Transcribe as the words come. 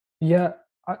Yeah,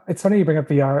 it's funny you bring up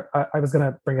VR. I was going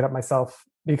to bring it up myself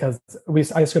because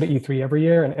I used to go to E3 every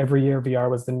year, and every year VR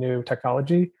was the new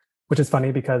technology, which is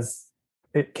funny because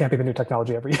it can't be the new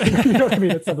technology every year. You know what I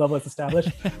mean? At some level, it's established.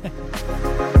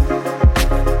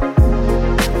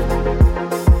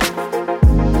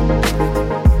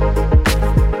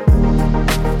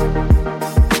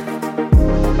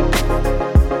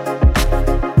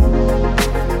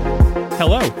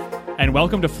 Hello, and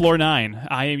welcome to Floor 9.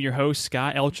 I am your host,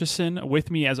 Scott Elchison. With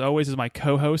me, as always, is my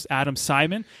co-host, Adam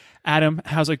Simon. Adam,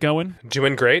 how's it going?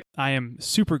 Doing great. I am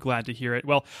super glad to hear it.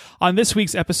 Well, on this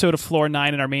week's episode of Floor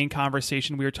 9, in our main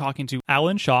conversation, we are talking to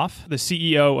Alan Schaff, the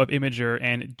CEO of Imgur,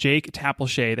 and Jake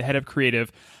Tapleshay, the head of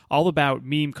creative, all about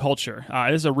meme culture.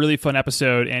 This is a really fun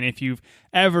episode, and if you've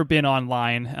ever been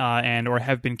online and or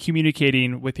have been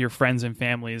communicating with your friends and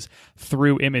families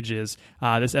through images,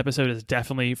 this episode is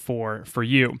definitely for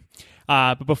you.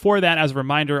 But before that, as a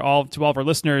reminder, to all of our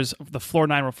listeners, the Floor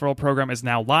 9 referral program is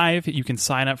now live. You can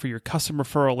sign up for your custom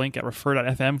referral link at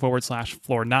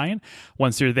refer.fm/Floor9.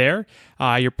 Once you're there,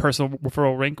 your personal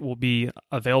referral link will be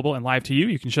available and live to you.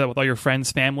 You can share that with all your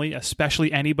friends, family,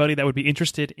 especially anybody that would be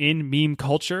interested in meme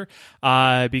culture,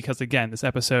 because, again, this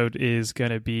episode is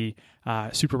going to be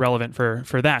super relevant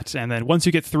for that. And then once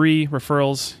you get 3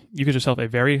 referrals, you get yourself a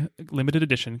very limited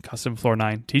edition custom Floor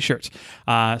 9 t-shirt.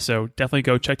 So definitely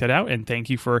go check that out, and thank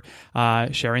you for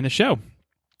sharing the show.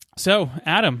 So,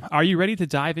 Adam, are you ready to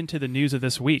dive into the news of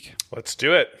this week? Let's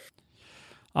do it.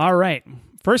 All right.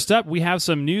 First up, we have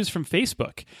some news from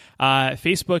Facebook.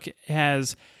 Facebook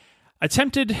has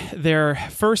attempted their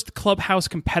first Clubhouse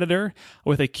competitor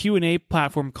with a Q&A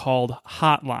platform called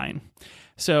Hotline.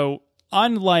 So,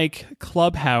 unlike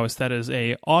Clubhouse, that is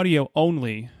a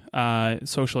audio-only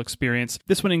social experience,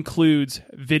 this one includes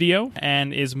video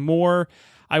and is more,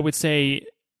 I would say,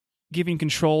 giving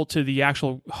control to the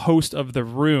actual host of the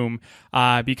room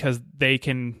because they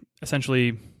can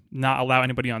essentially not allow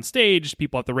anybody on stage.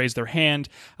 People have to raise their hand.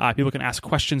 People can ask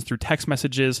questions through text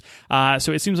messages.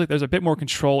 So it seems like there's a bit more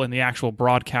control in the actual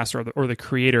broadcaster or the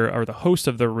creator or the host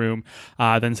of the room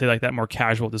than, say, like that more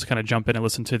casual, just kind of jump in and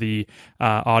listen to the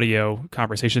audio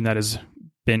conversation that has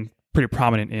been pretty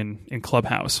prominent in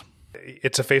Clubhouse.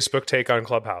 It's a Facebook take on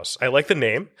Clubhouse. I like the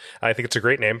name. I think it's a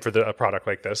great name for a product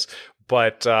like this,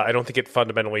 but I don't think it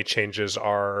fundamentally changes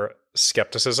our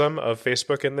skepticism of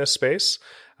Facebook in this space.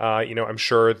 I'm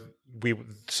sure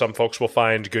some folks will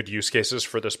find good use cases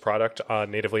for this product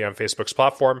natively on Facebook's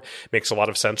platform. Makes a lot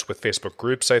of sense with Facebook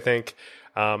groups, I think.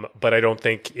 But I don't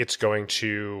think it's going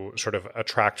to sort of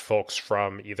attract folks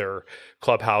from either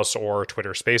Clubhouse or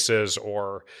Twitter Spaces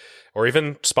or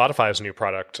even Spotify's new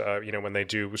product. When they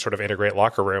do sort of integrate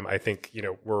Locker Room, I think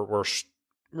we're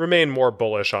remain more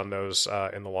bullish on those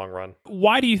in the long run.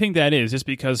 Why do you think that is? Just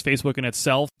because Facebook in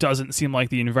itself doesn't seem like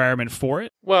the environment for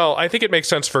it? Well, I think it makes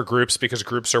sense for groups because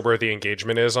groups are where the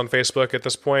engagement is on Facebook at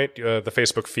this point. The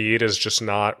Facebook feed is just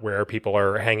not where people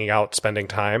are hanging out, spending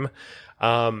time.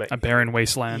 A barren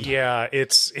wasteland. Yeah,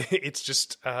 it's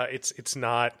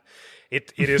not.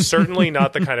 It is certainly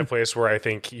not the kind of place where I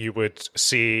think you would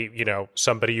see,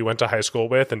 somebody you went to high school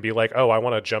with and be like, oh, I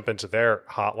want to jump into their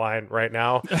hotline right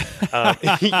now. I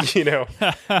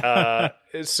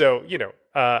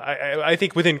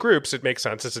think within groups, it makes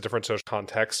sense. It's a different social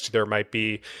context. There might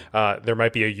be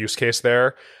a use case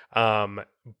there.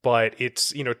 But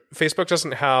it's, Facebook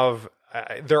doesn't have,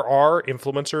 there are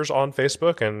influencers on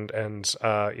Facebook and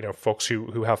folks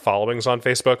who have followings on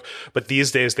Facebook, but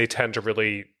these days they tend to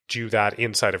really do that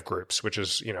inside of groups, which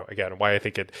is, again, why I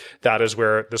think that is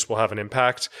where this will have an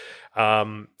impact.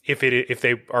 If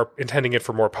they are intending it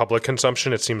for more public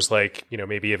consumption, it seems like,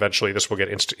 maybe eventually this will get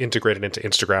integrated into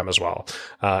Instagram as well.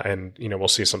 And we'll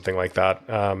see something like that,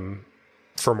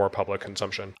 for more public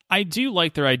consumption. I do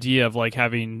like their idea of like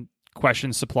having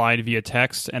questions supplied via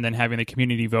text and then having the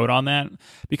community vote on that,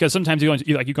 because sometimes you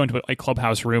go into a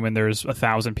Clubhouse room and there's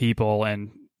 1,000 people and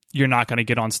you're not going to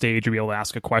get on stage or be able to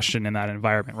ask a question in that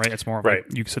environment, right? It's more of like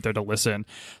you sit there to listen.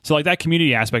 So like that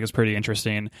community aspect is pretty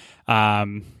interesting.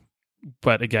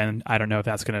 But again, I don't know if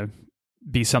that's going to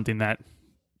be something that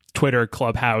Twitter,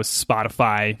 Clubhouse,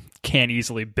 Spotify can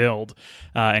easily build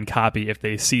and copy if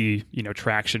they see,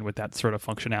 traction with that sort of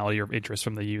functionality or interest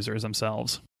from the users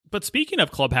themselves. But speaking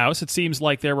of Clubhouse, it seems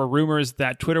like there were rumors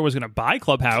that Twitter was going to buy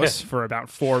Clubhouse for about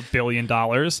 $4 billion,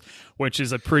 which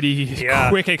is a pretty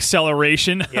quick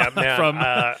acceleration. Yeah, man. From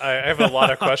I have a lot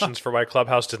of questions for why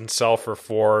Clubhouse didn't sell for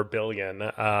 $4 billion.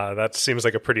 That seems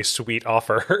like a pretty sweet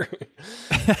offer.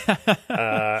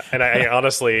 And I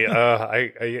honestly,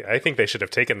 I think they should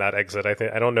have taken that exit.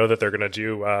 I don't know that they're going to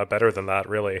do better than that,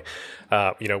 really.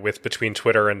 With between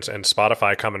Twitter and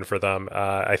Spotify coming for them,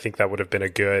 I think that would have been a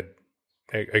good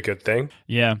thing.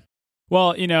 Yeah.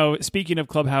 Well, speaking of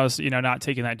Clubhouse, not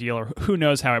taking that deal, or who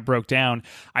knows how it broke down,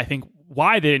 I think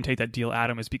why they didn't take that deal,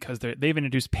 Adam, is because they've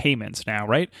introduced payments now,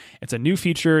 right? It's a new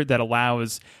feature that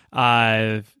allows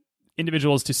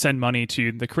individuals to send money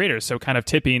to the creators, so kind of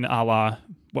tipping a la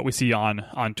what we see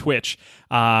on Twitch.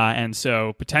 And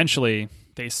so potentially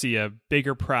they see a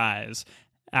bigger prize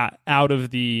out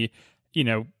of the,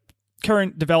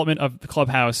 current development of the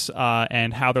Clubhouse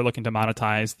and how they're looking to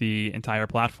monetize the entire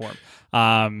platform.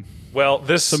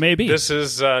 This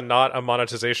is not a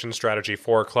monetization strategy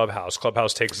for Clubhouse.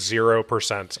 Clubhouse takes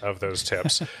 0% of those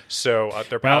tips, so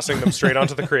they're passing them straight on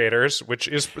to the creators, which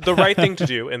is the right thing to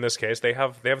do in this case. They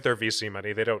have their VC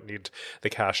money; they don't need the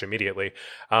cash immediately,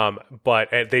 but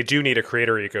they do need a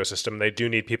creator ecosystem. They do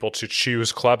need people to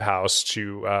choose Clubhouse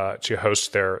to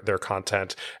host their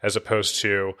content, as opposed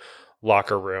to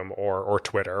Locker Room or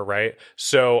Twitter, right?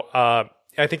 So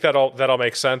I think that all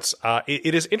makes sense.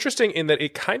 It is interesting in that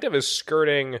it kind of is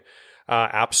skirting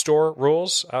App Store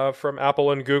rules from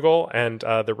Apple and Google, and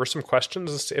there were some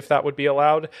questions as to if that would be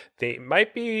allowed. They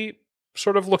might be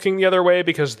sort of looking the other way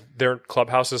because their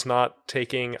Clubhouse is not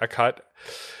taking a cut,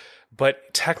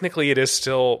 but technically it is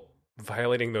still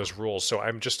violating those rules. So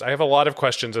I have a lot of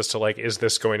questions as to is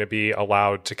this going to be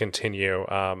allowed to continue?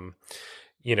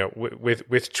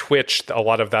 With Twitch, a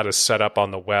lot of that is set up on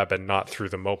the web and not through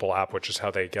the mobile app, which is how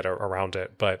they get around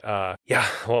it. But a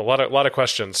lot of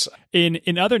questions.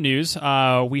 In other news,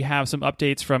 we have some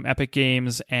updates from Epic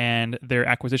Games and their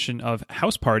acquisition of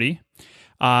House Party.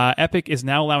 Epic is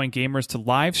now allowing gamers to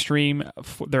live stream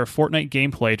their Fortnite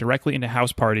gameplay directly into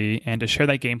House Party and to share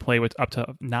that gameplay with up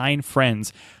to 9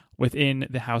 friends within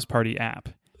the House Party app.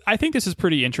 I think this is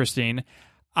pretty interesting.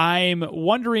 I'm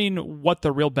wondering what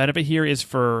the real benefit here is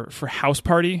for House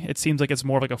Party. It seems like it's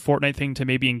more of like a Fortnite thing to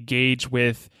maybe engage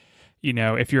with,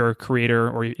 if you're a creator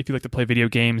or if you like to play video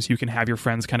games, you can have your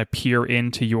friends kind of peer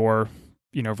into your,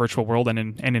 virtual world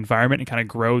and environment and kind of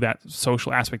grow that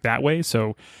social aspect that way.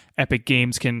 So Epic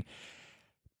Games can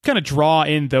kind of draw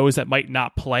in those that might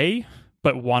not play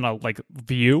but want to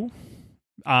view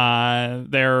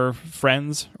their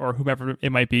friends or whomever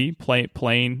it might be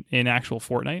playing in actual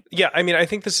Fortnite. Yeah, I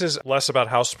think this is less about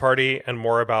House Party and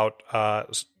more about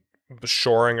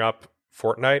shoring up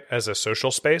Fortnite as a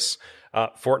social space.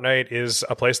 Fortnite is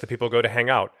a place that people go to hang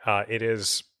out. It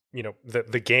is,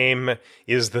 the game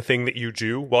is the thing that you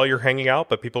do while you're hanging out,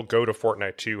 but people go to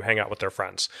Fortnite to hang out with their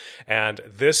friends. And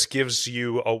this gives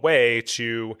you a way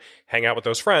to hang out with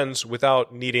those friends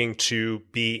without needing to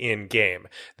be in game.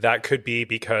 That could be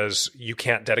because you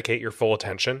can't dedicate your full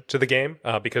attention to the game,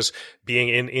 because being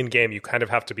in game, you kind of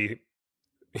have to be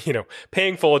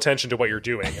paying full attention to what you're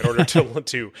doing in order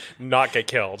to not get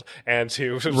killed and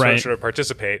to sort of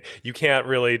participate. You can't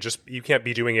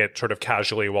be doing it sort of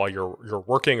casually while you're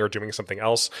working or doing something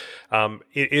else.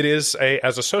 It is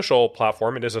as a social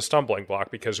platform, it is a stumbling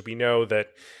block because we know that,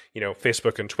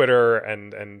 Facebook and Twitter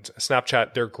and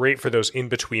Snapchat, they're great for those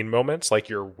in-between moments, like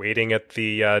you're waiting at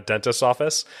the dentist's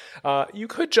office. You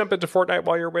could jump into Fortnite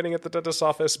while you're waiting at the dentist's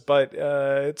office, but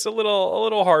it's a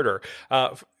little harder.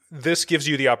 This gives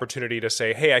you the opportunity to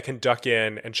say, hey, I can duck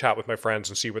in and chat with my friends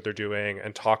and see what they're doing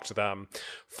and talk to them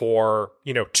for,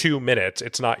 2 minutes.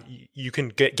 It's not, you can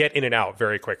get in and out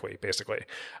very quickly, basically.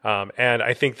 And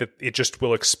I think that it just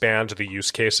will expand the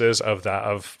use cases of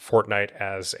Fortnite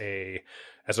as a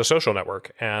social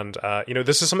network. And,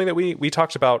 this is something that we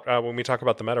talked about when we talk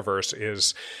about the metaverse,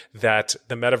 is that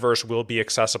the metaverse will be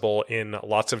accessible in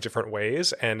lots of different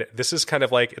ways. And this is kind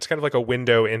of like a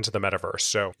window into the metaverse.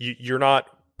 So you're not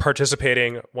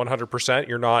participating 100%.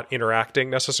 You're not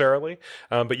interacting necessarily,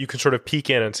 but you can sort of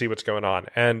peek in and see what's going on.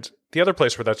 And the other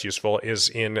place where that's useful is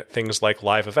in things like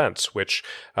live events, which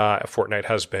Fortnite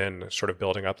has been sort of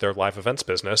building up their live events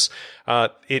business.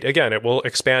 It will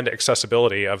expand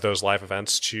accessibility of those live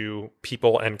events to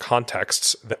people and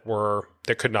contexts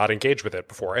that could not engage with it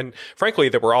before, and frankly,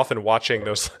 that were often watching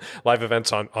those live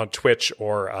events on Twitch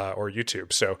or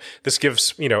YouTube. So this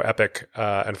gives Epic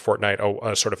and Fortnite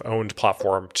a sort of owned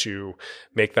platform to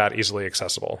make that easily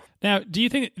accessible. Now, do you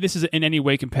think this is in any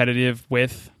way competitive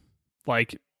with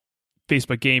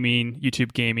Facebook gaming,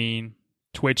 YouTube gaming,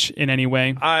 Twitch in any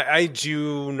way? I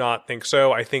do not think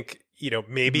so. I think,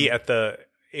 maybe at the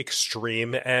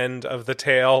extreme end of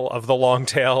the long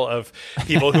tail of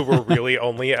people who were really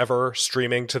only ever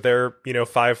streaming to their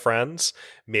 5 friends,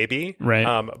 maybe,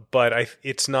 right? But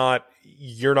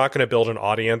you're not going to build an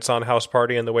audience on House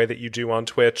Party in the way that you do on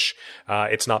Twitch.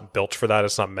 It's not built for that.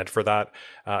 It's not meant for that.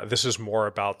 This is more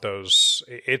about those.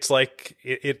 It's like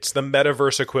it's the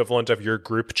metaverse equivalent of your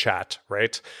group chat,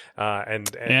 right?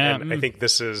 And I think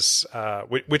this is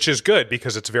which is good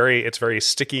because it's very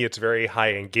sticky. It's very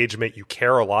high engagement. You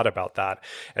care a lot about that,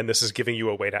 and this is giving you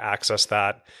a way to access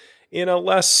that in a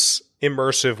less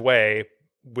immersive way,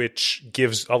 which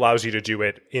allows you to do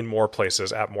it in more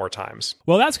places at more times.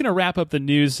 Well, that's going to wrap up the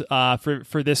news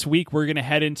for this week. We're going to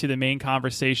head into the main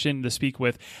conversation to speak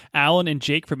with Alan and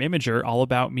Jake from Imgur all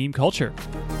about meme culture.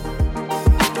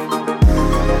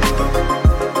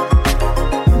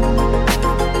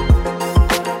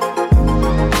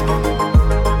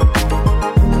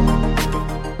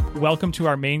 Welcome to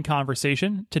our main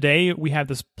conversation. Today, we have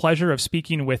this pleasure of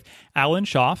speaking with Alan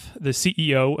Schaff, the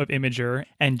CEO of Imgur,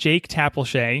 and Jake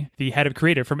Tappleshay, the head of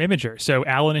creative from Imgur. So,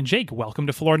 Alan and Jake, welcome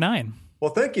to Floor 9.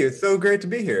 Well, thank you. It's so great to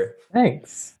be here.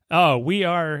 Thanks. Oh, we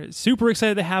are super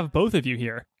excited to have both of you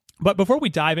here. But before we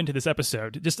dive into this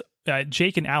episode, just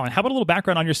Jake and Alan, how about a little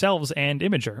background on yourselves and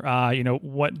Imgur?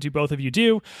 What do both of you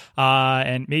do?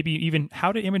 And maybe even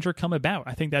how did Imgur come about?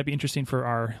 I think that'd be interesting for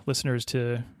our listeners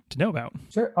to know about.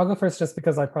 Sure. I'll go first just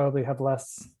because I probably have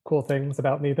less cool things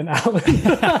about me than Alan.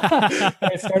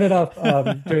 I started off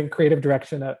doing creative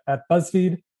direction at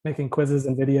BuzzFeed, making quizzes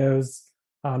and videos.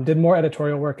 Did more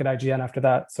editorial work at IGN after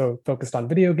that, so focused on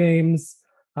video games.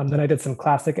 Then I did some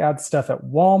classic ad stuff at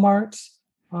Walmart.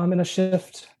 In a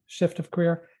shift of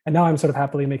career. And now I'm sort of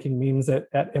happily making memes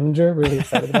at Imgur, really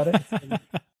excited about it.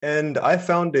 And I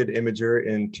founded Imgur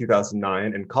in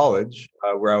 2009 in college,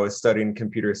 where I was studying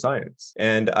computer science.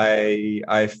 And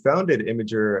I founded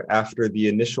Imgur after the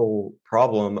initial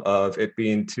problem of it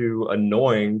being too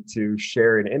annoying to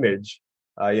share an image,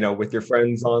 with your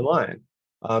friends online.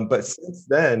 But since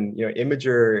then,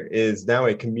 Imgur is now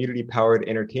a community-powered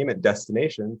entertainment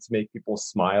destination to make people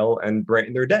smile and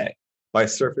brighten their day by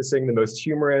surfacing the most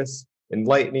humorous,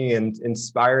 enlightening, and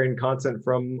inspiring content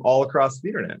from all across the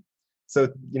internet. So,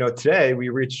 today we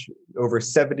reach over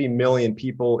 70 million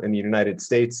people in the United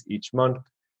States each month,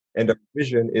 and our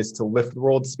vision is to lift the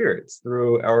world's spirits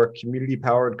through our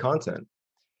community-powered content.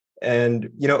 And,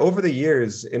 over the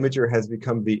years, Imgur has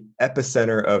become the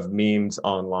epicenter of memes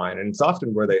online, and it's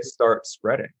often where they start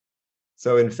spreading.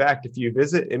 So, in fact, if you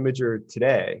visit Imgur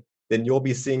today, then you'll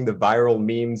be seeing the viral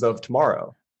memes of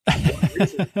tomorrow.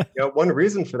 One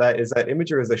reason for that is that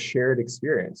Imgur is a shared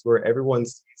experience where everyone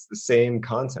sees the same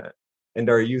content and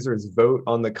our users vote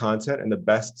on the content and the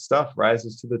best stuff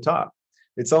rises to the top.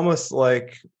 It's almost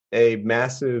like a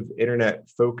massive internet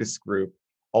focus group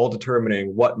all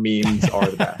determining what memes are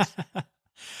the best.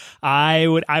 I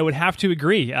would have to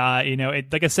agree.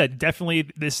 Like I said,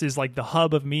 definitely this is like the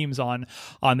hub of memes on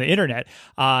the internet.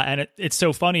 And it's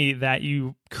so funny that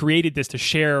you created this to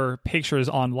share pictures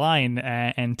online.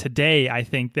 And today, I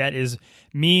think that is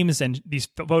memes and these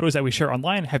photos that we share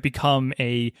online have become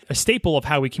a staple of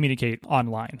how we communicate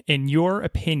online. In your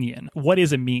opinion, what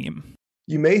is a meme?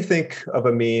 You may think of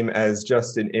a meme as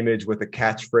just an image with a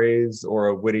catchphrase or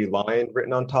a witty line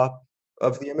written on top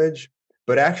of the image.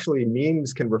 But actually,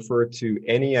 memes can refer to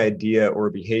any idea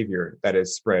or behavior that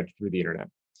is spread through the internet.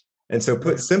 And so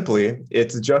put simply,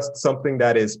 it's just something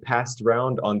that is passed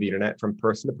around on the internet from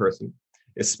person to person,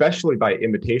 especially by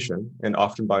imitation and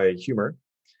often by humor.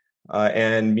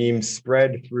 And memes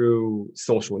spread through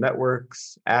social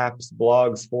networks, apps,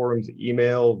 blogs, forums,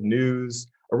 email, news,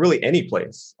 or really any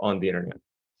place on the internet.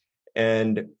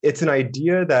 And it's an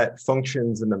idea that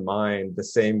functions in the mind the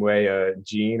same way a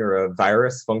gene or a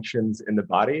virus functions in the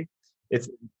body. It's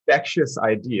an infectious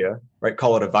idea, right?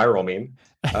 Call it a viral meme.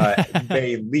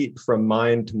 They leap from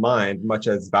mind to mind, much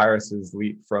as viruses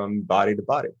leap from body to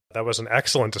body. That was an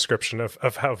excellent description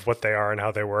of what they are and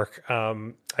how they work.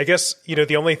 I guess,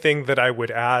 the only thing that I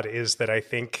would add is that I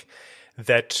think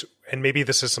that, and maybe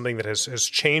this is something that has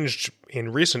changed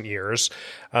in recent years,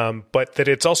 but that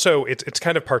it's also, it's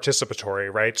kind of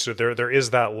participatory, right? So there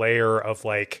is that layer of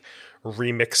like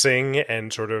remixing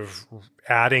and sort of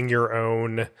adding your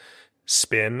own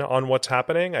spin on what's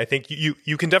happening. I think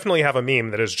you can definitely have a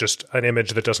meme that is just an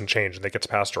image that doesn't change and that gets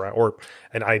passed around, or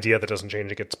an idea that doesn't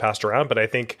change and gets passed around. But I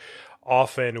think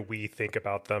often we think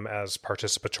about them as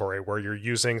participatory, where you're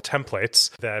using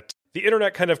templates that the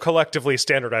internet kind of collectively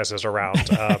standardizes around.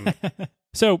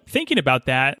 So thinking about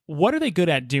that, what are they good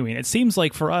at doing? It seems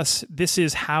like for us, this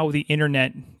is how the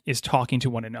internet is talking to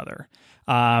one another.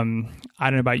 I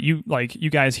don't know about you, like you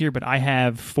guys here, but I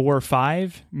have 4 or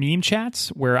 5 meme chats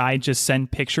where I just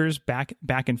send pictures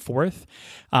back and forth.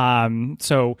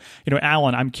 So,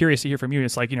 Alan, I'm curious to hear from you.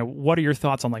 It's like, what are your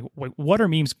thoughts on like what are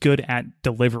memes good at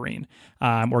delivering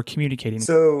or communicating?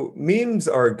 So memes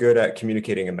are good at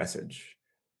communicating a message,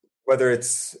 whether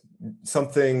it's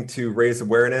something to raise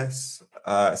awareness,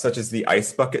 such as the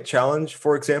Ice Bucket Challenge,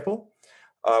 for example.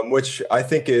 Which I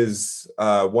think is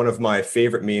one of my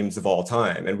favorite memes of all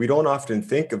time. And we don't often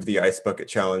think of the Ice Bucket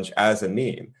Challenge as a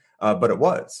meme, but it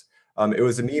was. It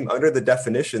was a meme under the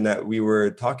definition that we were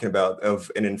talking about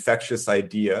of an infectious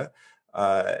idea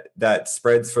that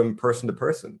spreads from person to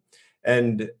person.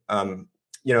 And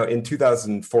in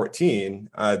 2014,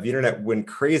 the internet went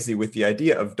crazy with the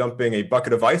idea of dumping a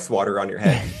bucket of ice water on your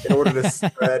head in order to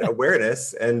spread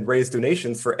awareness and raise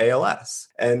donations for ALS.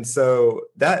 And so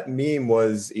that meme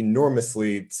was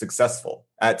enormously successful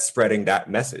at spreading that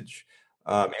message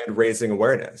and raising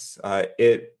awareness.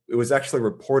 It was actually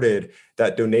reported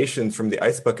that donations from the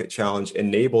Ice Bucket Challenge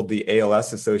enabled the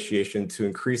ALS Association to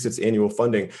increase its annual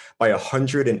funding by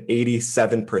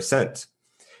 187%.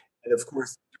 And of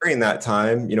course, during that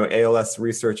time, ALS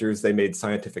researchers, they made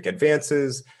scientific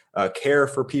advances, care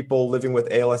for people living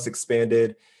with ALS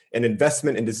expanded, and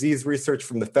investment in disease research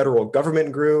from the federal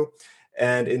government grew.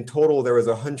 And in total, there was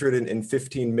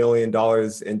 $115 million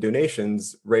in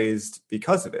donations raised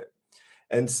because of it.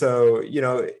 And so,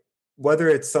 whether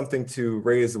it's something to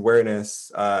raise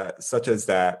awareness such as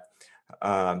that,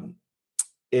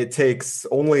 it takes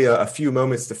only a few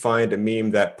moments to find a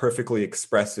meme that perfectly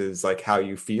expresses like how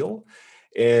you feel.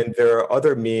 And there are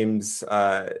other memes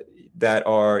that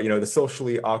are, the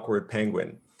socially awkward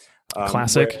penguin.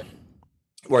 Classic.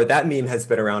 Where that meme has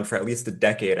been around for at least a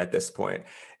decade at this point.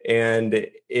 And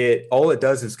all it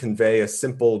does is convey a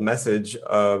simple message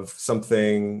of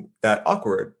something that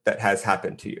awkward that has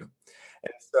happened to you.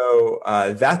 And so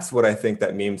that's what I think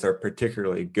that memes are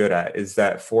particularly good at, is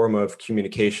that form of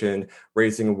communication,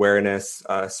 raising awareness,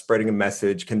 spreading a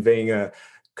message,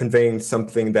 conveying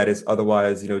something that is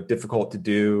otherwise, difficult to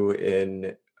do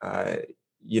in,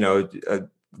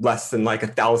 less than like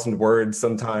 1,000 words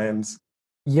sometimes.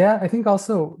 Yeah, I think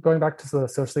also going back to the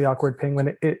socially awkward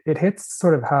penguin, it hits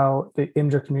sort of how the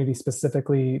Imgur community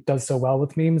specifically does so well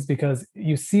with memes, because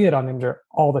you see it on Imgur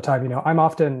all the time. I'm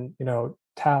often,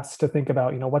 tasked to think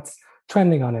about, what's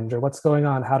trending on Imgur, what's going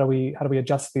on, how do we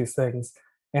adjust these things?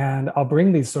 And I'll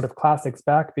bring these sort of classics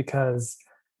back because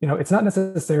it's not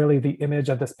necessarily the image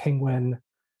of this penguin,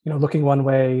 looking one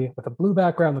way with a blue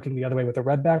background, looking the other way with a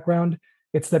red background.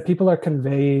 It's that people are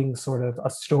conveying sort of a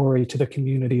story to the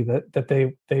community that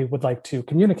they would like to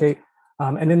communicate.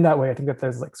 And in that way, I think that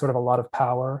there's like sort of a lot of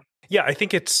power. Yeah, I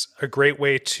think it's a great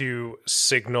way to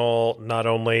signal not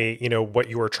only, what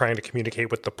you are trying to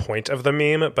communicate with the point of the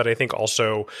meme, but I think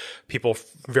also people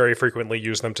very frequently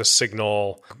use them to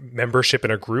signal membership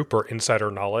in a group or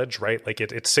insider knowledge, right? Like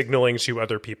it's signaling to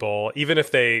other people, even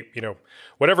if they,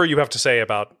 whatever you have to say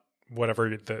about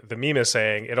whatever the meme is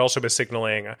saying, it also is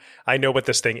signaling, I know what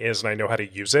this thing is and I know how to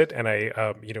use it. And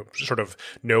I, sort of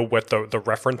know what the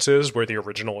reference is, where the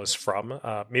original is from.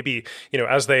 Maybe,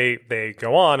 as they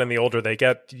go on and the older they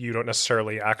get, you don't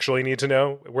necessarily actually need to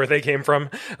know where they came from.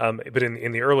 But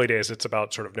in the early days, it's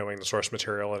about sort of knowing the source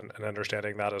material and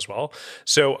understanding that as well.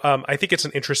 So I think it's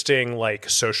an interesting like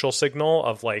social signal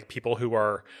of like people who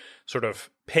are sort of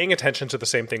paying attention to the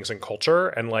same things in culture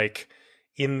and like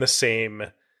in the same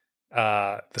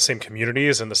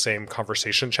communities and the same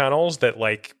conversation channels that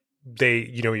like they,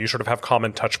 you sort of have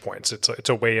common touch points. It's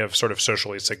a way of sort of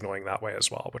socially signaling that way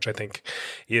as well, which I think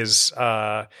is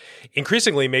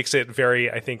increasingly makes it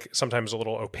very, I think sometimes a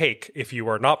little opaque if you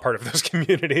are not part of those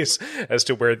communities as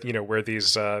to where, where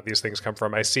these things come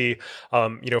from. I see,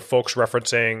 folks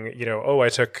referencing, I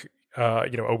took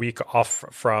a week off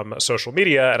from social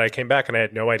media and I came back and I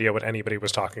had no idea what anybody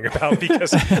was talking about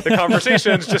because the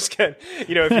conversations just get, if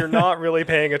you're not really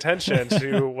paying attention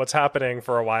to what's happening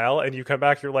for a while and you come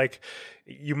back, you're like,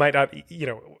 you might not,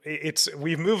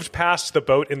 we've moved past the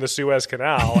boat in the Suez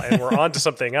Canal and we're on to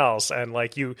something else. And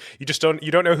like, you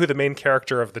don't know who the main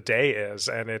character of the day is.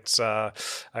 And it's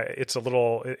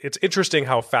interesting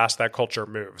how fast that culture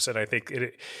moves. And I think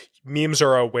memes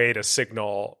are a way to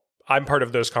signal I'm part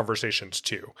of those conversations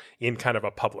too, in kind of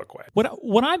a public way.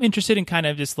 What I'm interested in kind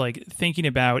of just like thinking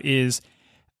about is,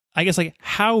 I guess, like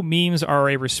how memes are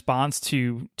a response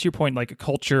to your point, like a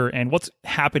culture and what's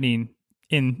happening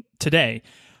in today.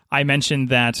 I mentioned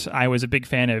that I was a big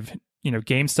fan of,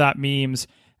 GameStop memes.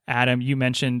 Adam, you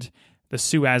mentioned the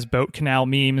Suez Boat Canal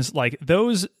memes, like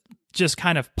those just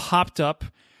kind of popped up,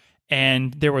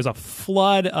 and there was a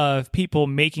flood of people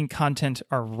making content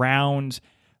around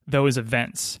those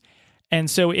events. And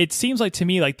so it seems like to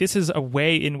me like this is a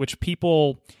way in which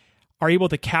people are able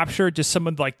to capture just some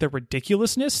of like the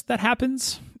ridiculousness that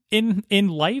happens in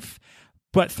life,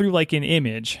 but through like an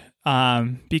image.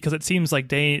 Because it seems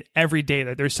like every day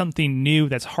that there's something new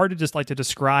that's hard to just like to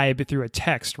describe through a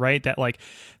text, right? That like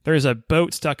there's a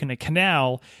boat stuck in a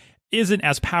canal isn't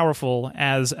as powerful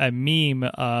as a meme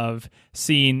of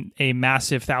seeing a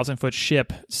massive 1,000-foot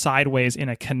ship sideways in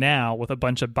a canal with a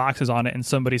bunch of boxes on it and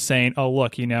somebody saying, oh,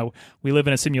 look, we live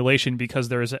in a simulation because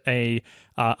there's a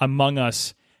Among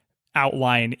Us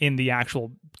outline in the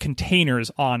actual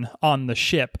containers on the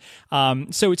ship.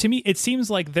 So to me, it seems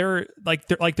like they're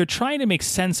trying to make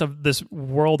sense of this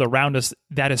world around us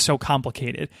that is so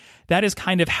complicated. That is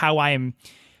kind of how I am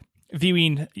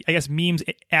viewing, I guess, memes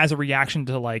as a reaction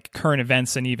to like current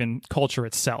events and even culture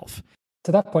itself.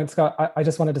 To that point, Scott, I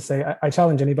just wanted to say, I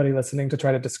challenge anybody listening to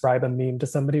try to describe a meme to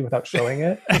somebody without showing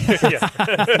it. It's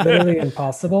literally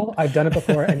impossible. I've done it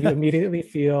before, and you immediately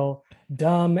feel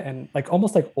dumb and like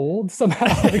almost like old somehow.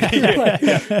 You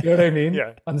know what I mean?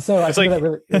 Yeah. So I think that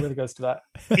it really goes to that.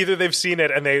 Either they've seen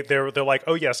it and they're like,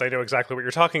 oh yes, I know exactly what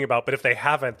you're talking about. But if they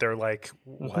haven't, they're like,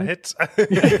 what?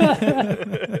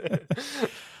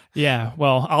 Yeah,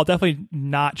 well, I'll definitely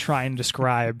not try and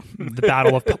describe the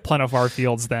Battle of Plentifar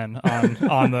Fields then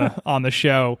on the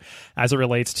show as it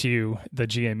relates to the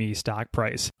GME stock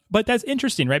price. But that's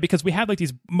interesting, right? Because we have like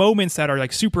these moments that are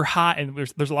like super hot, and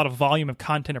there's a lot of volume of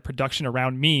content and production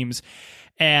around memes,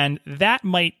 and that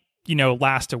might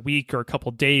last a week or a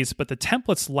couple days, but the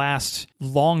templates last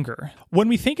longer. When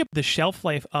we think of the shelf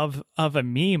life of a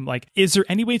meme, like, is there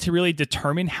any way to really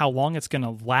determine how long it's going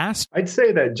to last? I'd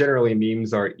say that generally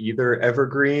memes are either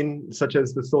evergreen, such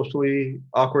as the socially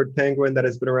awkward penguin that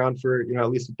has been around for at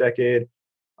least a decade,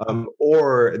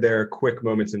 or they're quick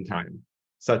moments in time,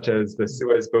 such as the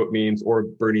Suez boat memes or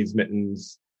Bernie's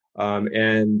mittens.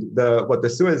 And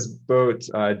the Suez boat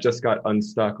just got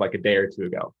unstuck like a day or two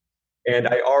ago. And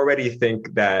I already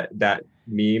think that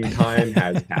meme time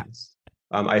has passed.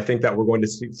 I think that we're going to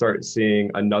start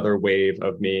seeing another wave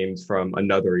of memes from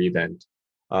another event.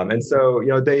 And so,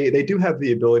 they do have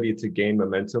the ability to gain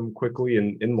momentum quickly,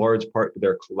 and in large part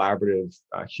their collaborative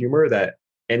humor that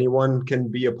anyone can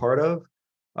be a part of.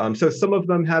 So some of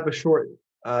them have a short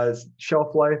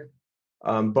shelf life,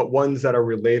 but ones that are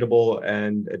relatable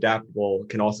and adaptable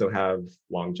can also have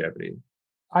longevity.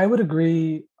 I would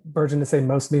agree, Burgeon, to say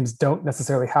most memes don't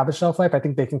necessarily have a shelf life. I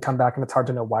think they can come back, and it's hard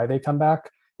to know why they come back.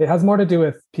 It has more to do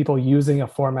with people using a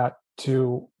format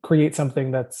to create something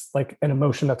that's like an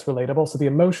emotion that's relatable. So the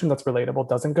emotion that's relatable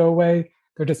doesn't go away.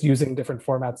 They're just using different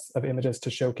formats of images to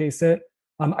showcase it.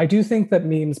 I do think that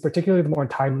memes, particularly the more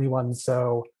timely ones,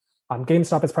 so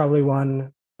GameStop is probably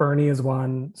one, Bernie is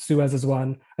one, Suez is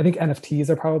one. I think NFTs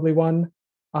are probably one.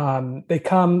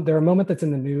 They're a moment that's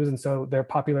in the news, and so they're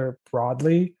popular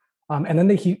broadly. And then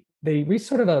they reach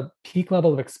sort of a peak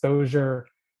level of exposure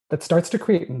that starts to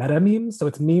create meta memes. So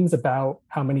it's memes about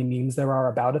how many memes there are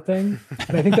about a thing.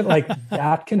 And I think that like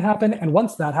that can happen. And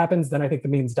once that happens, then I think the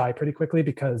memes die pretty quickly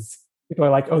because people are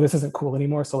like, oh, this isn't cool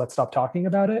anymore, so let's stop talking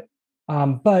about it.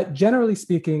 But generally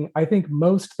speaking, I think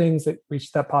most things that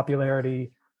reach that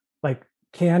popularity like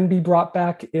can be brought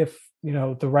back if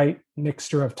the right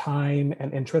mixture of time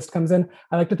and interest comes in.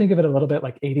 I like to think of it a little bit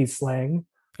like 80s slang.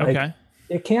 Okay.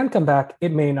 It can come back.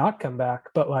 It may not come back,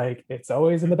 but like it's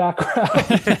always in the background.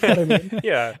 You know what I mean?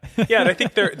 Yeah. And I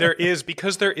think there is,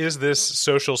 because there is this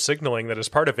social signaling that is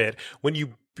part of it. When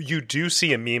you do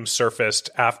see a meme surfaced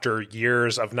after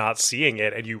years of not seeing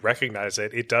it and you recognize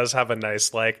it, it does have a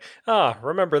nice like,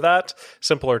 remember that?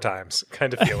 Simpler times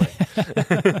kind of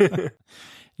feeling.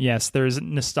 Yes, there's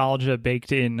nostalgia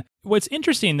baked in. What's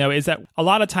interesting, though, is that a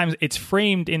lot of times it's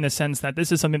framed in the sense that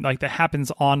this is something like that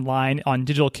happens online on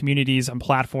digital communities and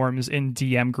platforms in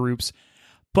DM groups.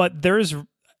 But there's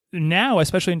now,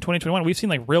 especially in 2021, we've seen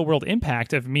like real world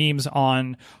impact of memes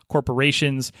on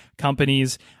corporations,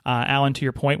 companies. Alan, to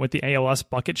your point with the ALS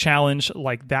bucket challenge,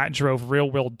 like that drove real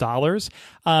world dollars.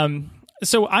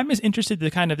 So I'm just interested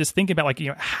to kind of just think about like,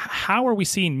 how are we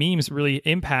seeing memes really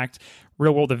impact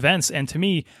real world events? And to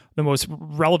me, the most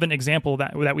relevant example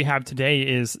that we have today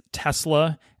is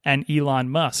Tesla and Elon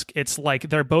Musk. It's like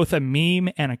they're both a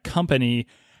meme and a company,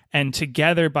 and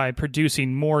together by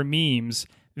producing more memes,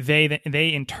 they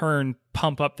in turn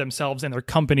pump up themselves and their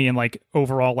company and like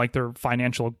overall like their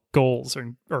financial goals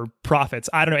or profits.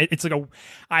 I don't know. It's like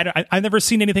I've never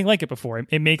seen anything like it before.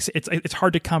 It's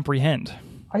hard to comprehend.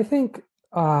 I think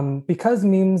because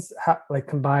memes like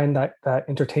combine that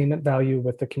entertainment value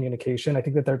with the communication, I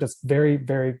think that they're just very,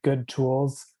 very good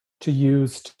tools to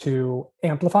use to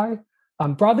amplify.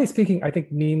 Broadly speaking, I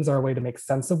think memes are a way to make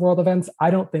sense of world events.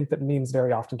 I don't think that memes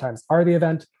very oftentimes are the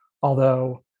event,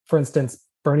 although, for instance,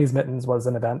 Bernie's mittens was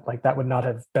an event. Like that would not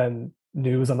have been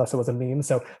news unless it was a meme.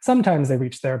 So sometimes they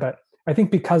reach there, but I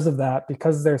think because of that,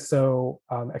 because they're so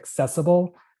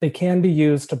accessible, they can be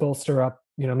used to bolster up,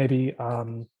 maybe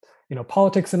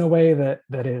politics in a way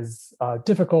that is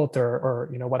difficult or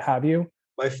what have you.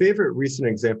 My favorite recent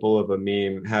example of a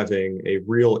meme having a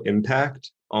real impact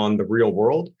on the real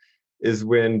world is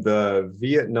when the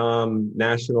Vietnam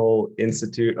National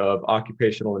Institute of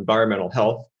Occupational Environmental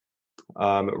Health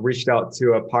reached out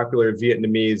to a popular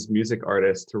Vietnamese music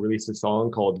artist to release a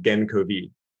song called Gen Covid.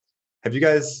 Have you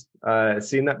guys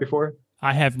seen that before?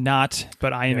 I have not,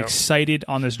 but I am excited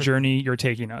on this journey you're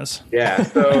taking us. Yeah,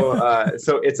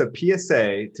 so it's a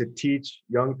PSA to teach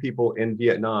young people in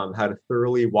Vietnam how to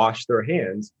thoroughly wash their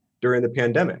hands during the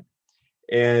pandemic.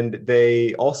 And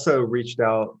they also reached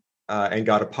out and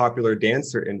got a popular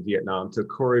dancer in Vietnam to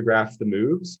choreograph the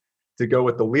moves to go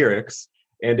with the lyrics.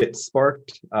 And it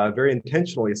very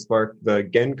intentionally sparked the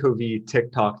Gen Covid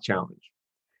TikTok challenge.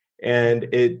 And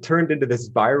it turned into this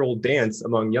viral dance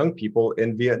among young people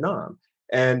in Vietnam.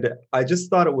 And I just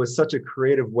thought it was such a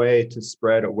creative way to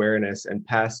spread awareness and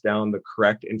pass down the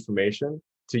correct information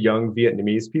to young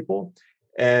Vietnamese people.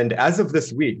 And as of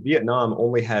this week, Vietnam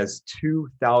only has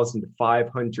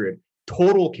 2,500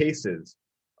 total cases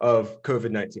of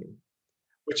COVID-19,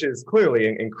 which is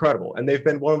clearly incredible. And they've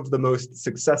been one of the most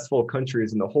successful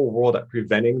countries in the whole world at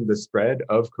preventing the spread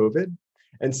of COVID.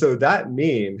 And so that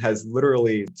meme has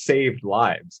literally saved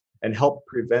lives and helped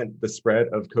prevent the spread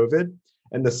of COVID.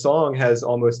 And the song has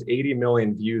almost 80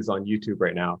 million views on YouTube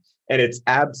right now. And it's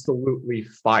absolutely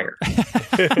fire.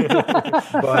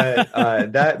 But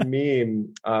that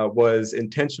meme was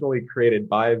intentionally created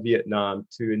by Vietnam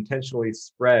to intentionally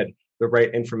spread the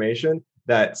right information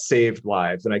that saved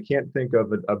lives. And I can't think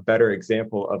of a better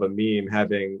example of a meme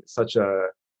having such a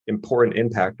important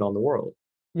impact on the world.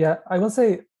 Yeah, I will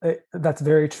say that's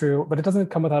very true, but it doesn't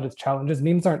come without its challenges.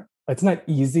 It's not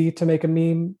easy to make a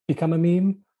meme become a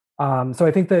meme. So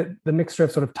I think that the mixture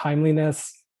of sort of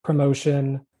timeliness,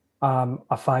 promotion,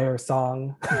 a fire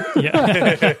song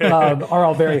are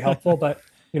all very helpful. But,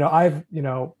 I've,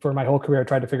 for my whole career,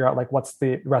 tried to figure out like, what's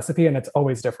the recipe, and it's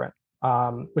always different,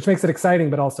 which makes it exciting,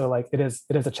 but also like it is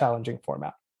a challenging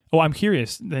format. Oh, I'm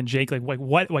curious then, Jake,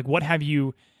 what have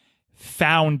you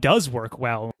found does work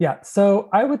well? Yeah. So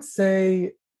I would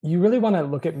say you really want to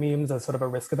look at memes as sort of a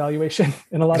risk evaluation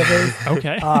in a lot of ways.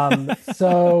 Okay.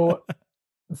 So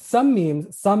some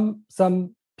memes,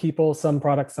 some people, some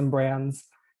products, some brands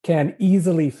can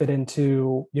easily fit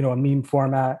into, a meme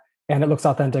format, and it looks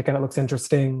authentic and it looks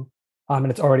interesting. And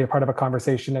it's already a part of a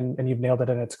conversation and you've nailed it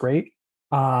and it's great.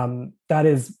 That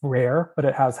is rare, but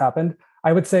it has happened.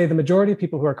 I would say the majority of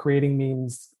people who are creating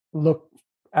memes look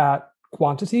at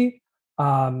quantity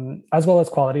as well as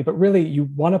quality, but really you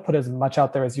want to put as much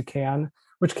out there as you can,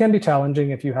 which can be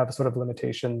challenging if you have sort of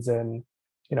limitations in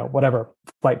whatever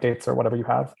flight dates or whatever you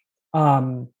have.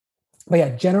 But yeah,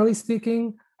 generally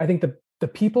speaking, I think the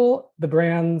people, the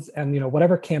brands, and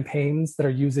whatever campaigns that are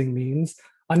using memes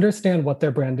understand what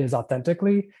their brand is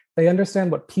authentically. They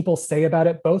understand what people say about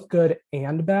it, both good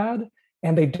and bad,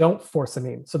 and they don't force a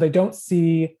meme. So they don't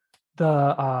see they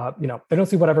don't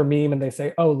see whatever meme and they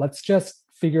say, oh, let's just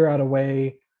figure out a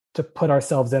way to put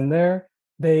ourselves in there.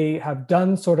 They have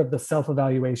done sort of the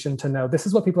self-evaluation to know this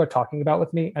is what people are talking about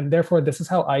with me, and therefore this is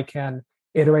how I can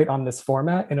iterate on this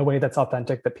format in a way that's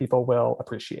authentic that people will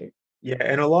appreciate. Yeah,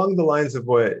 and along the lines of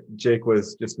what Jake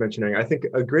was just mentioning, I think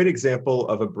a great example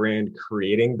of a brand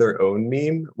creating their own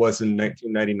meme was in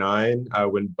 1999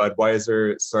 when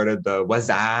Budweiser started the "What's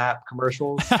Up"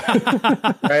 commercials,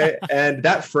 right? And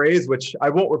that phrase, which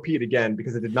I won't repeat again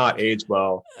because it did not age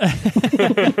well,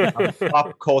 a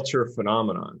pop culture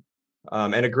phenomenon.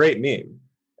 And a great meme.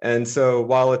 And so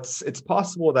while it's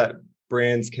possible that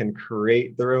brands can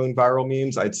create their own viral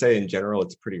memes, I'd say in general,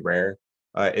 it's pretty rare.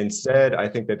 Instead, I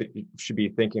think that you should be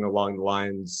thinking along the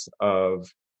lines of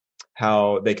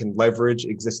how they can leverage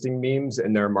existing memes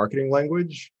in their marketing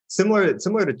language, similar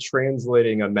to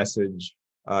translating a message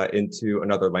into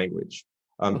another language.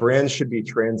 Brands should be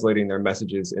translating their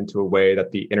messages into a way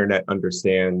that the internet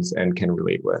understands and can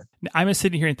relate with. I'm just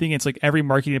sitting here and thinking it's like every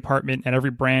marketing department and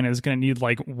every brand is going to need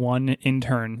like one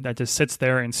intern that just sits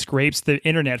there and scrapes the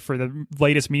internet for the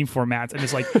latest meme formats and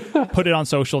just like put it on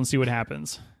social and see what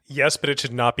happens. Yes, but it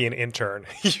should not be an intern.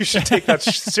 You should take that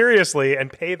seriously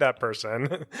and pay that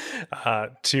person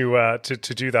to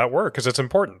do that work because it's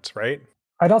important, right?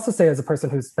 I'd also say, as a person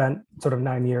who spent sort of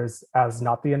 9 years as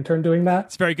not the intern doing that.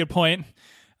 It's a very good point.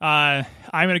 I'm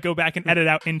going to go back and edit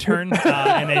out intern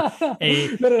and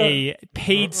a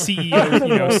paid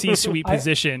CEO, C-suite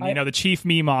position. The chief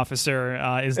meme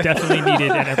officer is definitely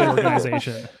needed in every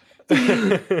organization.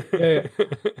 Yeah.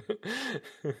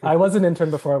 I was an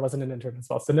intern before I wasn't an intern as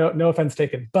well, so no offense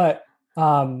taken. But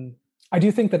I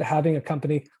do think that having a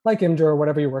company like Imgur or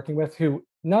whatever you're working with, who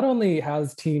not only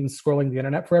has teams scrolling the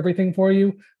internet for everything for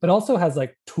you, but also has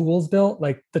like tools built.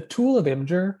 Like the tool of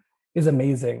Imgur is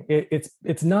amazing.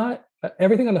 It's not,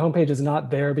 everything on the homepage is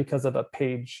not there because of a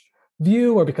page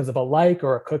view or because of a like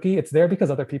or a cookie. It's there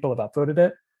because other people have upvoted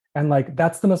it. And like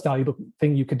that's the most valuable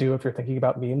thing you could do if you're thinking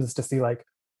about memes, is to see like,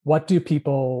 what do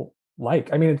people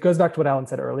like? I mean, it goes back to what Alan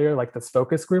said earlier, like this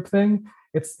focus group thing.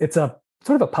 It's a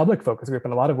sort of a public focus group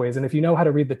in a lot of ways. And if you know how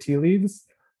to read the tea leaves,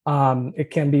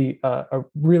 it can be a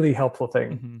really helpful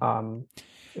thing. I'm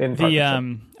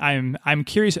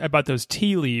curious about those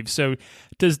tea leaves. So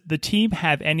does the team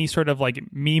have any sort of like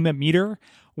meme meter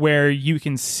where you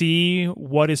can see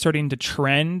what is starting to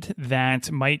trend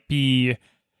that might be,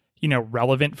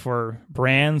 relevant for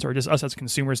brands or just us as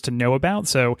consumers to know about?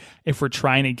 So if we're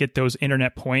trying to get those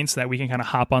internet points, that we can kind of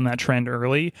hop on that trend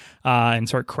early and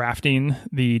start crafting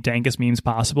the dankest memes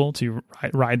possible to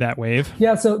ride that wave.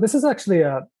 Yeah. So this is actually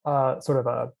a sort of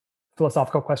a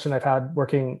philosophical question I've had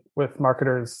working with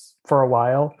marketers for a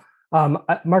while.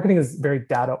 Marketing is very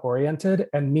data oriented,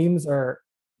 and memes are,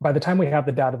 by the time we have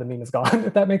the data, the meme is gone,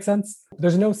 if that makes sense.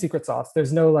 There's no secret sauce.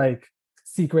 There's no like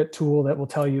secret tool that will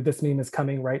tell you this meme is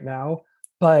coming right now.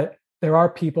 But there are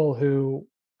people who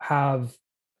have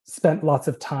spent lots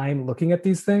of time looking at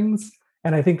these things.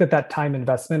 And I think that time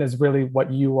investment is really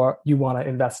what you want to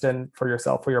invest in for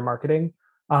yourself, for your marketing.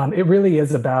 It really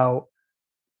is about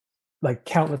like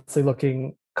countlessly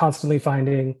looking, constantly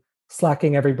finding,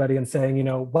 slacking everybody and saying,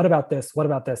 what about this? What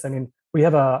about this? I mean, we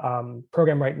have a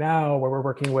program right now where we're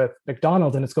working with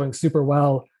McDonald's and it's going super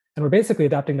well. And we're basically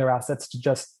adapting their assets to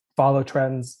just follow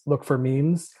trends, look for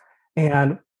memes.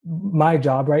 And my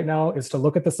job right now is to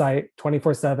look at the site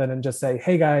 24/7 and just say,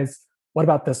 hey guys, what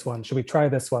about this one? Should we try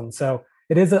this one? So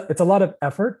it's a lot of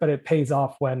effort, but it pays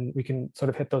off when we can sort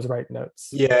of hit those right notes.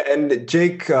 Yeah, and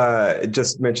Jake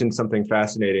just mentioned something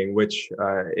fascinating, which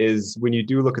is when you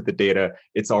do look at the data,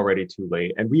 it's already too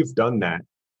late. And we've done that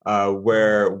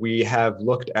where we have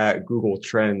looked at Google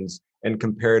Trends and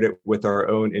compared it with our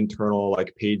own internal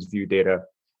like page view data.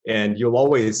 And you'll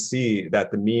always see that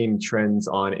the meme trends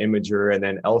on Imgur and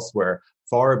then elsewhere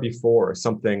far before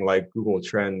something like Google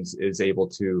Trends is able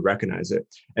to recognize it.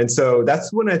 And so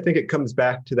that's when I think it comes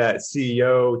back to that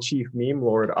CEO, Chief Meme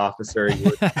Lord Officer you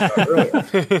were talking about earlier,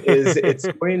 is it's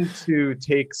going to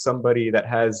take somebody that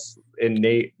has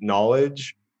innate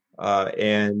knowledge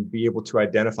and be able to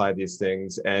identify these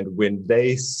things. And when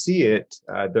they see it,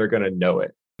 they're going to know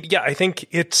it. Yeah, I think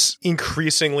it's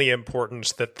increasingly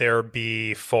important that there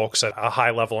be folks at a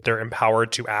high level. They're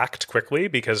empowered to act quickly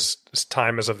because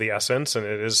time is of the essence, and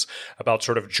it is about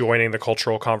sort of joining the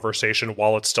cultural conversation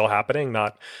while it's still happening,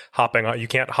 not hopping on. You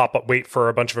can't wait for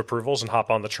a bunch of approvals and hop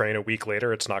on the train a week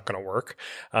later. It's not going to work.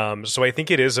 So I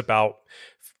think it is about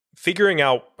figuring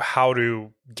out how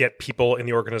to get people in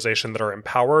the organization that are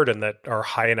empowered and that are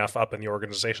high enough up in the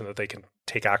organization that they can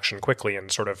take action quickly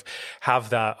and sort of have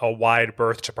that a wide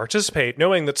berth to participate,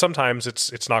 knowing that sometimes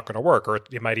it's not going to work or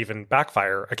it might even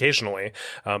backfire occasionally,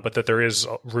 but that there is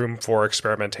room for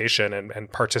experimentation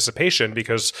and participation,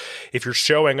 because if you're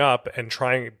showing up and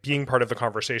being part of the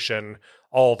conversation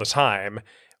all the time,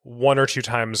 one or two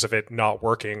times of it not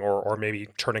working or maybe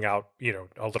turning out,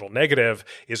 a little negative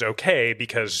is okay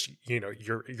because,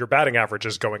 your batting average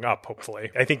is going up,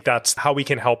 hopefully. I think that's how we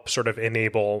can help sort of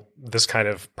enable this kind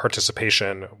of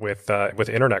participation with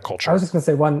internet culture. I was just going to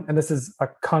say one, and this is a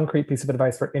concrete piece of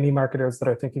advice for any marketers that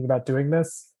are thinking about doing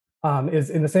this, is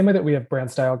in the same way that we have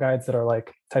brand style guides that are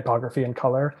like typography and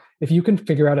color. If you can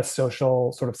figure out a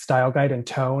social sort of style guide and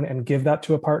tone and give that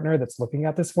to a partner that's looking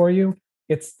at this for you,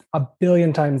 it's a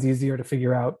billion times easier to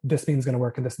figure out this meme's going to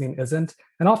work and this meme isn't.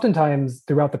 And oftentimes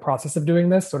throughout the process of doing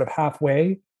this, sort of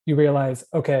halfway, you realize,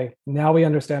 okay, now we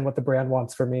understand what the brand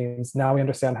wants for memes. Now we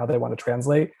understand how they want to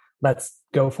translate. Let's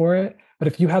go for it. But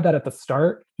if you have that at the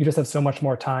start, you just have so much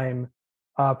more time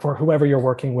for whoever you're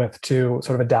working with to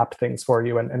sort of adapt things for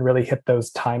you and really hit those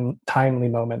timely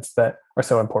moments that are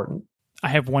so important. I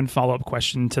have one follow-up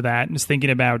question to that. Just thinking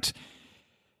about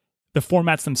the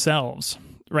formats themselves,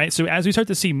 right? So as we start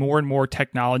to see more and more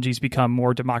technologies become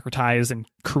more democratized and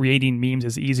creating memes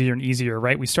is easier and easier,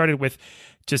 right? We started with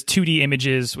just 2D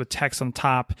images with text on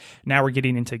top. Now we're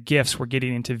getting into GIFs, we're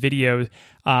getting into video.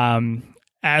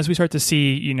 As we start to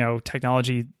see,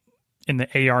 technology in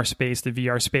the AR space, the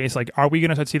VR space, like, are we going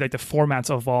to start to see like the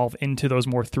formats evolve into those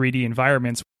more 3D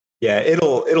environments? Yeah,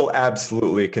 it'll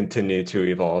absolutely continue to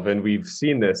evolve. And we've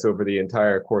seen this over the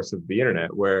entire course of the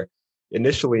internet, where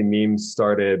initially memes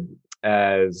started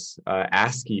as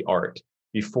ASCII art.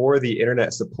 Before the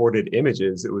internet supported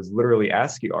images, it was literally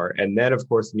ASCII art. And then, of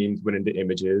course, memes went into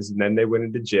images, and then they went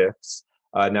into GIFs.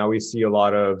 Now we see a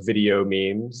lot of video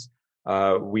memes.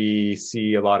 We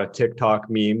see a lot of TikTok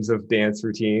memes of dance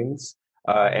routines.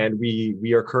 And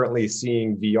we are currently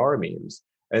seeing VR memes.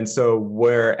 And so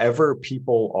wherever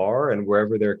people are and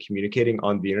wherever they're communicating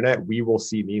on the internet, we will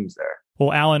see memes there.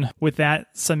 Well, Alan, with that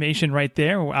summation right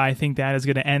there, I think that is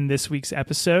going to end this week's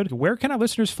episode. Where can our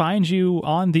listeners find you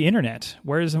on the internet?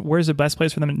 Where's the best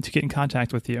place for them to get in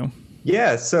contact with you?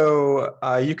 Yeah, so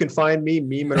you can find me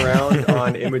memeing around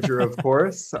on Imgur, of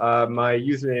course. My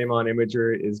username on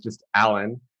Imgur is just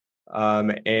Alan.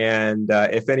 And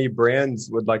if any brands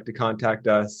would like to contact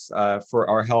us for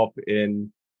our help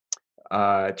in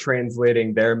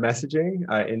translating their messaging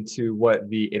into what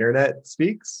the internet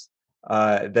speaks,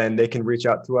 then they can reach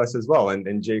out to us as well.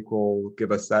 And Jake will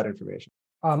give us that information.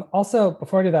 Also,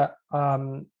 before I do that,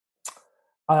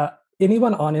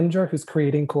 anyone on Imgur who's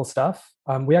creating cool stuff,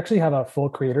 we actually have a full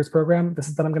creators program. This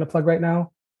is that I'm going to plug right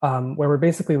now, where we're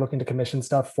basically looking to commission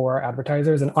stuff for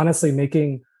advertisers. And honestly,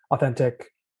 making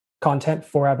authentic content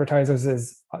for advertisers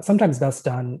is sometimes best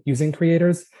done using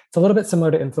creators. It's a little bit similar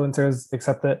to influencers,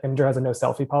 except that Imgur has a no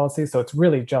selfie policy. So it's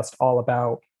really just all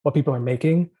about what people are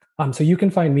making. So you can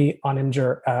find me on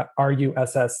Imgur at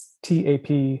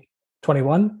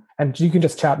RUSSTAP21. And you can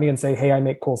just chat me and say, hey, I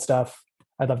make cool stuff.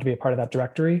 I'd love to be a part of that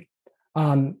directory.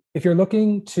 If you're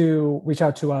looking to reach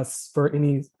out to us for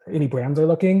any brands are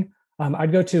looking,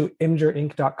 I'd go to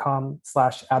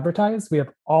imgurinc.com/advertise. We have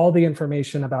all the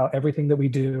information about everything that we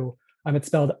do. It's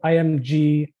spelled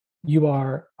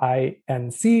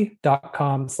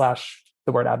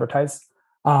imgurinc.com/advertise.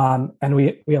 And we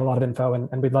have a lot of info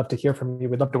and we'd love to hear from you.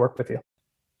 We'd love to work with you.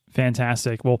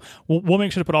 Fantastic. Well, we'll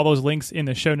make sure to put all those links in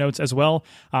the show notes as well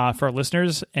for our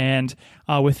listeners. And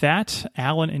with that,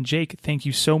 Alan and Jake, thank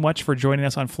you so much for joining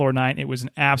us on Floor 9. It was an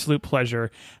absolute pleasure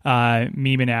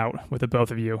memeing out with the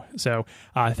both of you. So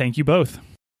thank you both.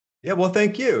 Yeah, well,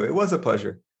 thank you. It was a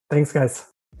pleasure. Thanks, guys.